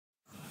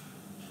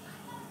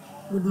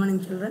Good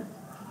morning, children.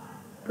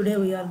 Today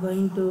we are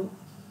going to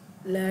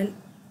learn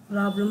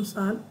problems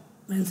on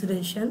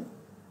mensuration,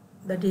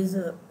 that is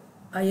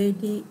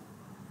IIT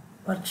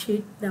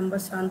worksheet number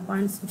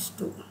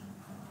 7.62.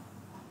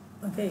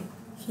 Okay,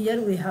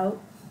 here we have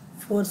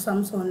 4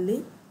 sums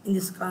only in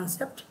this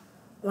concept.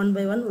 One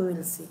by one we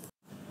will see.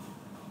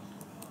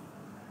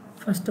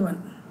 First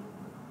one,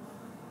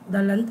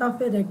 the length of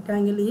a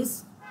rectangle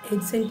is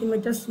 8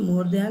 centimeters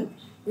more than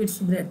its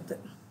breadth.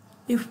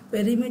 If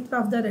perimeter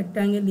of the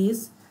rectangle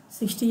is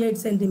 68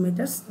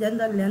 centimeters, then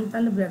the length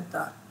and breadth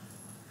are.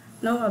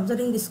 Now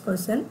observing this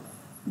question,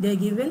 they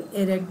given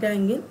a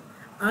rectangle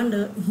and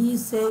he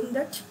is saying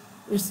that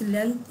its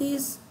length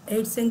is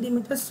 8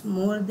 centimeters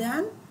more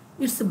than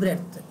its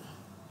breadth.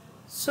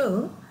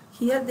 So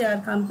here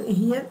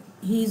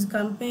he is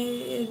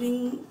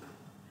comparing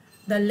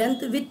the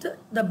length with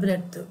the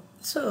breadth.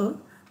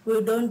 So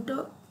we don't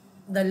know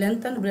the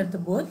length and breadth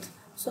both.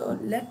 So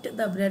let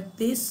the breadth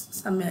is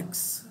some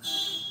x.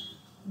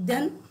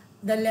 Then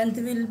the length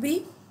will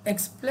be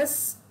x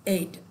plus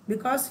 8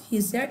 because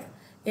he said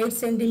 8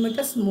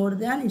 centimeters more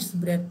than its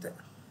breadth.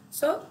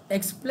 So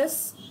x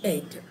plus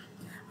 8.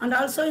 And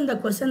also in the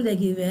question they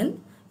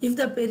given, if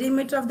the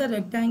perimeter of the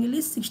rectangle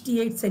is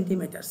 68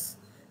 centimeters,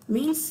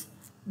 means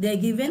they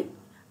given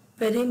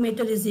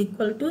perimeter is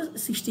equal to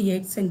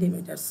 68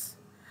 centimeters.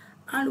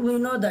 And we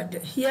know that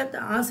here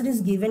the answer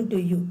is given to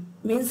you,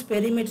 means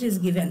perimeter is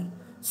given.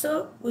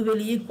 So we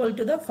will equal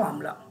to the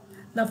formula.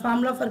 The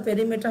formula for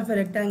perimeter of a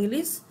rectangle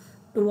is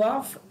 2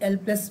 of L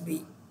plus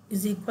B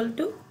is equal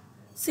to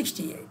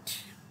 68.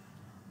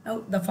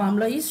 Now the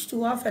formula is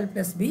 2 of L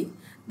plus B.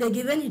 They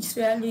given its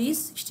value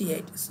is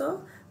 68.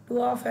 So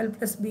 2 of L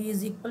plus B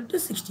is equal to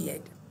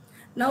 68.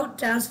 Now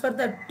transfer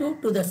the 2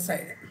 to the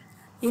side.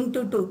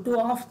 Into 2. 2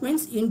 of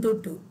means into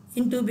 2.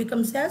 Into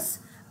becomes as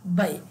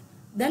by.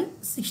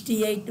 Then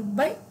 68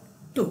 by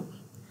 2.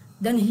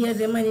 Then here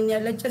remaining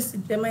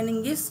LHS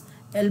remaining is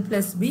L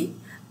plus B,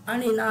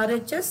 and in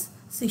RHS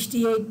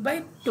 68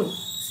 by 2.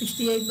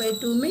 68 by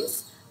 2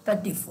 means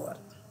 34.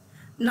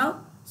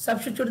 Now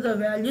substitute the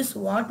values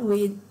what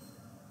we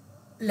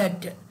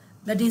let,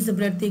 that is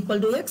breadth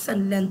equal to x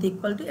and length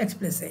equal to x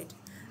plus 8.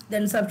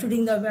 Then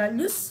substituting the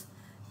values,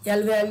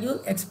 L value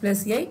x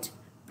plus 8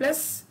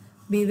 plus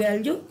B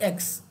value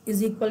x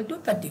is equal to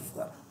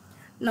 34.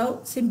 Now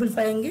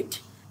simplifying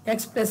it,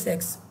 x plus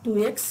x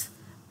 2x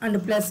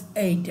and plus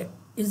 8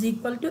 is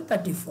equal to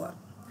 34.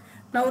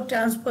 Now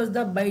transpose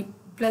the by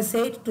plus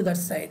 8 to that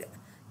side.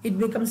 It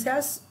becomes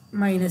as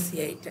minus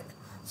 8.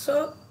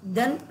 So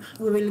then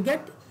we will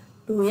get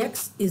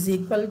 2x is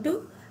equal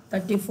to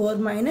 34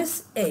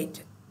 minus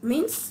 8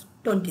 means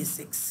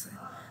 26.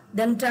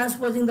 Then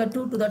transposing the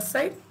 2 to that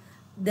side,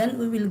 then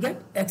we will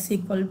get x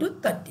equal to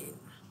 13.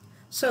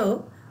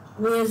 So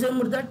we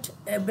assume that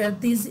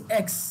breadth is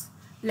x,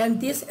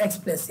 length is x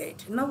plus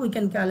 8. Now we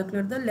can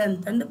calculate the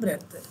length and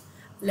breadth.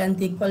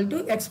 Length equal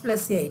to x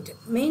plus 8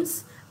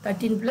 means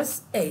 13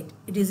 plus 8.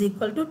 It is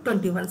equal to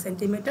 21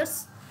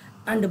 centimeters.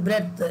 And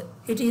breadth,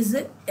 it is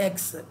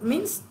x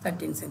means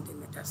 13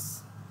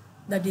 centimeters.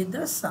 That is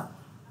the sum.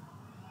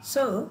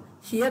 So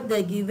here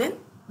they given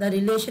the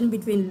relation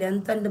between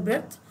length and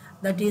breadth.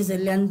 That is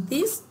length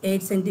is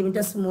 8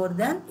 centimeters more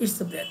than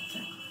its breadth.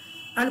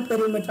 And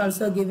perimeter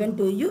also given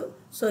to you.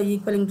 So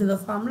equaling to the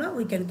formula,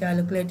 we can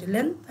calculate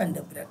length and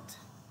breadth.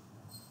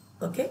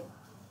 Okay.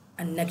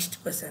 And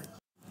next question.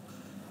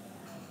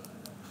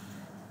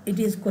 It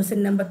is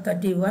question number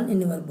 31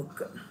 in your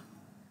book.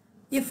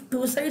 If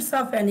two sides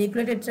of an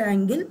equilateral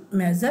triangle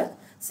measure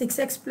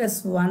 6x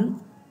plus 1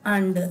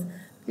 and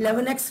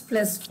 11x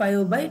plus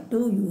 5 by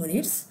 2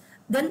 units,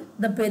 then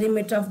the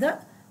perimeter of the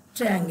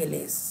triangle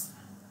is.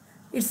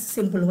 It's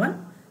simple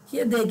one.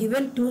 Here they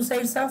given two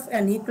sides of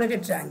an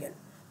equilateral triangle.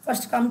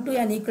 First come to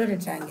an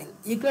equilateral triangle.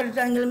 Equilateral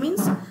triangle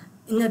means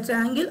in a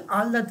triangle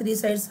all the three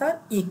sides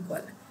are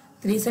equal.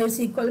 Three sides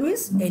equal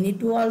means any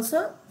two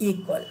also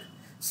equal.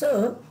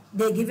 So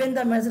they given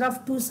the measure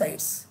of two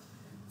sides.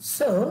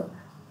 So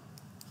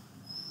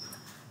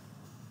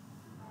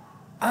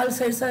all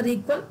sides are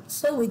equal,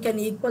 so we can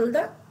equal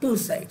the two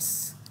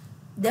sides.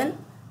 Then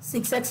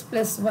 6x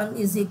plus 1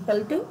 is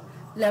equal to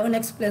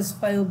 11x plus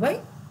 5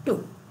 by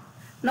 2.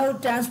 Now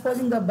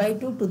transposing the by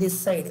 2 to this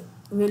side,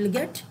 we will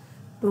get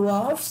 2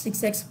 of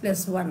 6x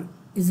plus 1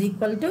 is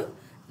equal to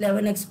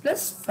 11x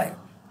plus 5.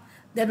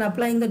 Then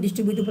applying the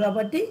distributive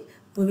property,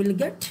 we will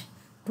get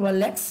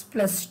 12x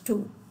plus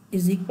 2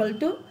 is equal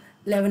to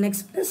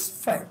 11x plus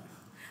 5.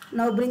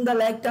 Now bring the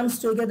like terms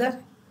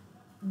together,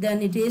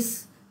 then it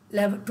is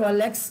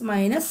 12x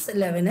minus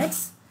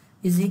 11x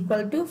is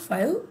equal to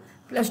 5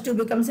 plus 2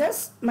 becomes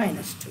as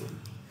minus 2.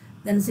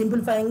 Then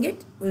simplifying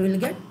it, we will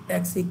get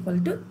x equal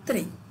to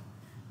 3.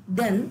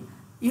 Then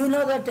you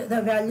know that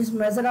the values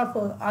measure of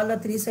all the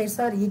three sides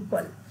are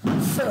equal.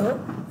 So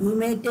you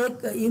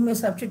may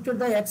substitute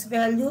the x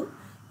value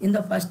in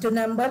the first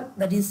number,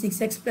 that is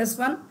 6x plus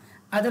 1.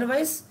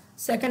 Otherwise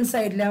second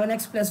side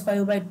 11x plus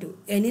 5 by 2.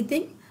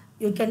 Anything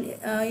you can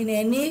in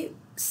any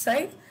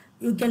side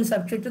you can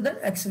substitute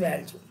the x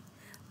value.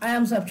 I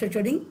am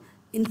substituting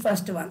in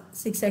first one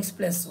 6x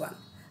plus 1.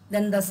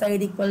 Then the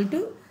side equal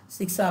to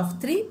 6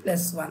 of 3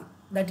 plus 1,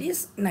 that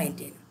is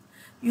 19.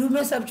 You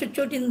may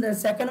substitute in the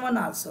second one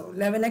also,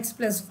 11x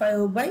plus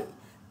 5 by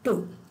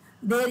 2.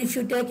 There if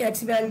you take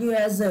x value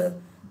as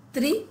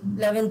 3,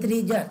 11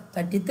 3 jar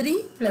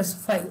 33 plus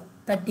 5,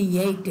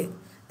 38.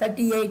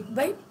 38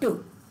 by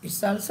 2,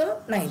 it's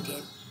also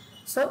 19.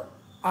 So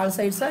all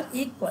sides are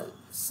equal.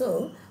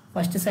 So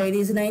first side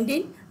is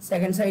 19,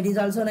 second side is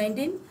also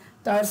 19,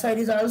 third side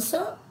is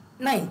also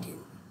 19.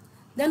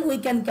 Then we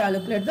can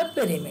calculate the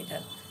perimeter.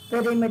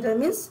 Perimeter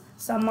means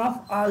sum of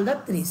all the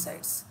three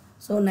sides.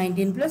 So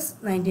 19 plus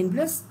 19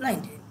 plus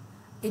 19.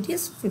 It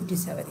is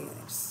 57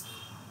 units.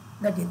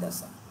 That is the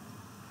sum.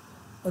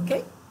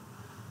 Okay.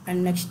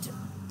 And next.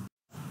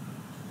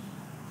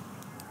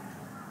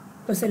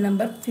 Question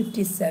number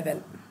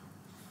 57.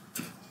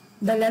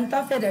 The length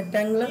of a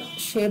rectangular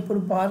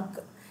shaped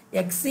park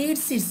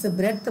exceeds its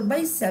breadth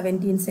by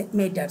 17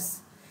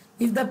 meters.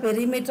 If the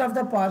perimeter of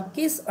the park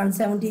is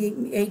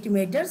 178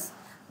 meters,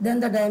 then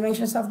the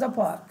dimensions of the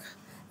park.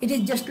 It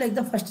is just like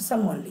the first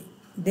sum only.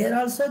 There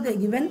also they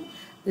given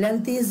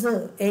length is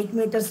 8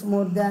 meters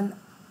more than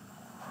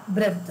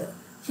breadth.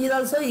 Here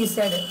also he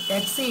said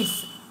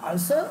exceeds,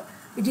 also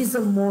it is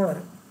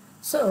more.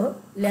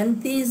 So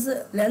length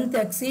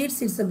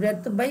exceeds its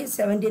breadth by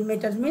 17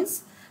 meters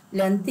means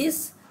length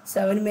is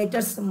 17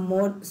 meters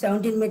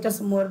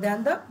more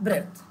than the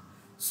breadth.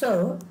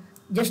 So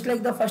just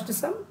like the first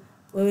sum,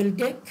 we will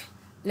take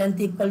length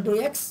equal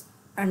to x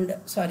and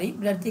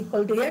breadth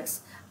equal to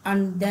x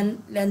and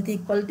then length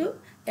equal to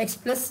x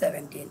plus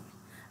 17.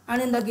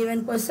 And in the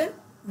given question,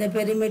 the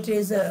perimeter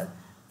is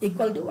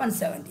equal to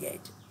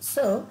 178.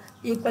 So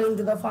equaling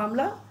to the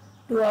formula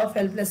 2 of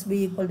L plus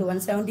B equal to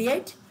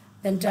 178.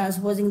 Then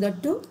transposing the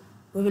 2,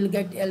 we will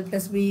get L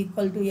plus B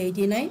equal to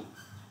 89.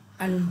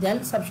 And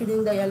then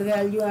substituting the L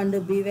value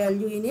and B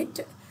value in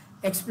it,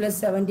 x plus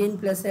 17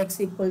 plus x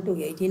equal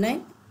to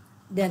 89.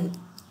 Then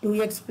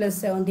 2x plus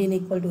 17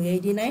 equal to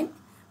 89.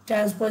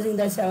 Transposing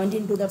the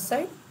 17 to that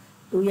side,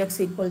 2x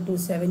equal to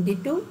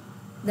 72.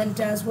 Then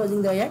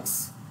transposing the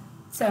x,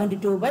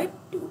 72 by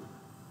 2.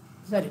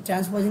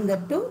 Transposing the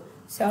 2,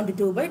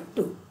 72 by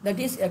 2. That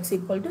is x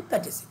equal to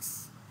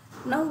 36.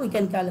 Now we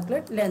can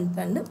calculate length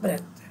and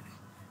breadth.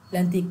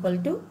 Length equal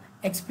to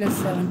x plus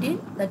 17,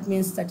 that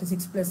means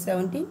 36 plus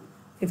 17,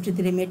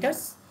 53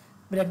 meters.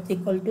 Breadth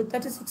equal to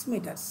 36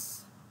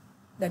 meters.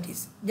 That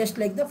is just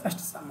like the first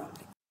sum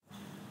only.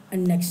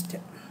 And next,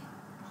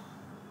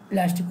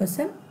 last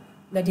question,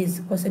 that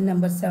is question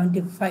number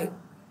 75.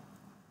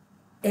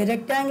 A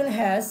rectangle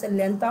has a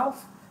length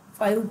of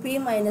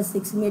 5p minus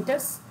 6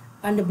 meters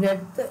and a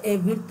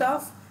width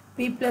of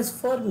p plus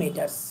 4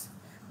 meters.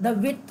 The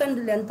width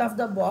and length of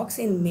the box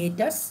in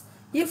meters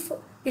if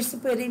its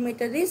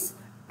perimeter is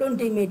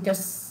 20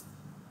 meters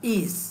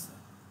is.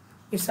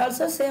 It's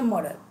also same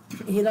model.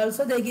 Here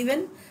also they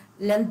given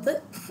length,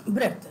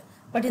 breadth.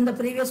 But in the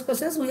previous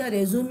questions we are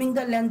assuming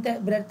the length,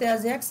 breadth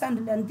as x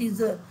and length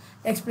is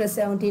x plus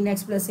 17,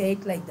 x plus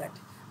 8 like that.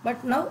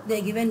 But now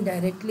they given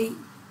directly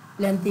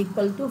length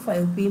equal to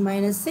 5p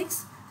minus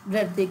 6,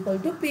 breadth equal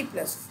to p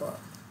plus 4.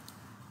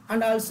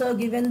 And also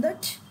given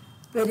that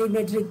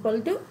perimeter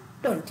equal to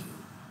 20.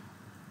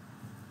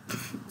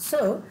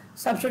 So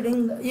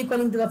substituting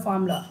equaling to the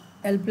formula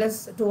L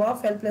plus 2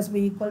 of L plus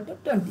B equal to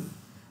 20.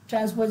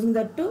 Transposing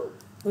the 2,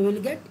 we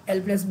will get L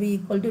plus B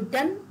equal to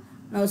 10.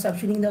 Now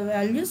substituting the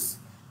values,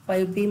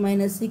 5p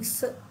minus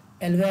 6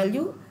 L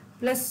value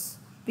plus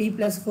p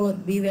plus 4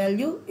 B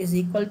value is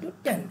equal to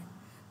 10.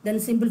 Then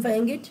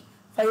simplifying it,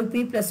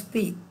 5p plus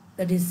p,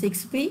 that is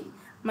 6p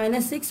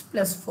minus 6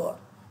 plus 4.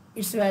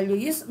 Its value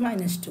is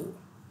minus 2.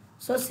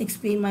 So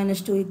 6p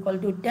minus 2 equal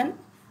to 10.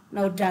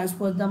 Now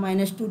transpose the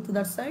minus 2 to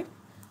that side.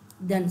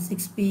 Then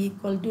 6p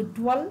equal to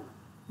 12.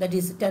 That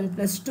is 10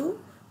 plus 2,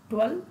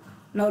 12.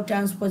 Now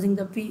transposing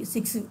the p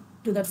 6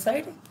 to that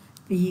side.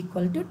 P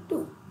equal to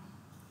 2.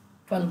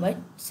 12 by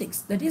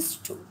 6. That is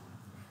 2.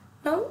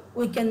 Now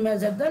we can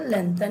measure the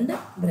length and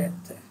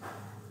breadth.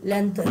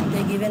 Length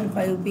they given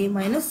 5p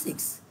minus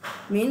 6.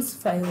 Means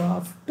 5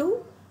 of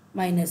 2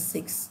 minus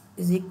 6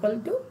 is equal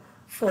to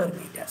 4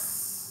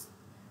 meters.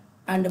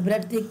 And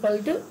breadth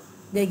equal to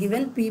they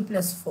given p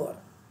plus 4.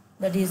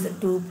 That is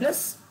 2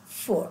 plus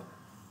 4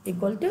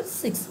 equal to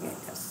 6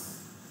 meters.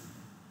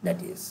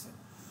 That is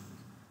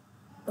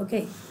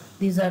okay.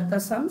 These are the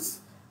sums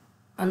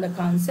on the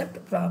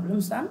concept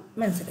problems on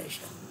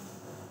mensuration.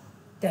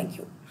 Thank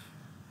you.